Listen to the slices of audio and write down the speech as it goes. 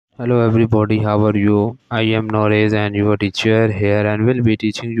Hello everybody, how are you? I am Norez and your teacher here and will be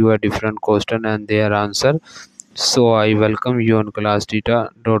teaching you a different question and their answer. So I welcome you on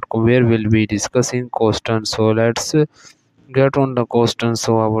classdata.com where we'll be discussing questions. So let's get on the question.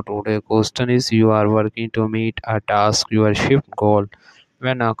 So our today question is you are working to meet a task, your shift goal.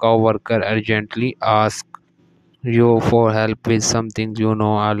 When a coworker urgently asks you for help with something you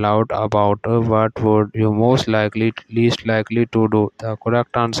know a lot about, what would you most likely least likely to do? The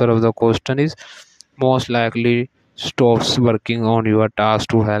correct answer of the question is most likely stops working on your task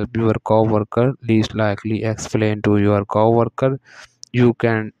to help your coworker. Least likely explain to your coworker you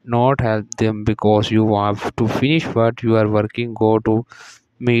can not help them because you have to finish what you are working go to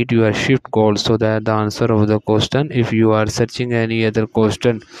meet your shift goal. So that the answer of the question. If you are searching any other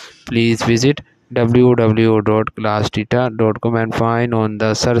question, please visit www.classdata.com and find on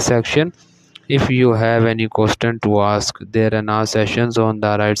the search section. If you have any question to ask, there are now sessions on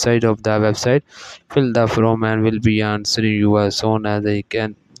the right side of the website. Fill the form and will be answering you as soon as I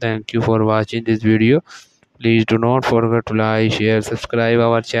can. Thank you for watching this video. Please do not forget to like, share, subscribe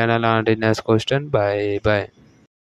our channel and the next question. Bye bye.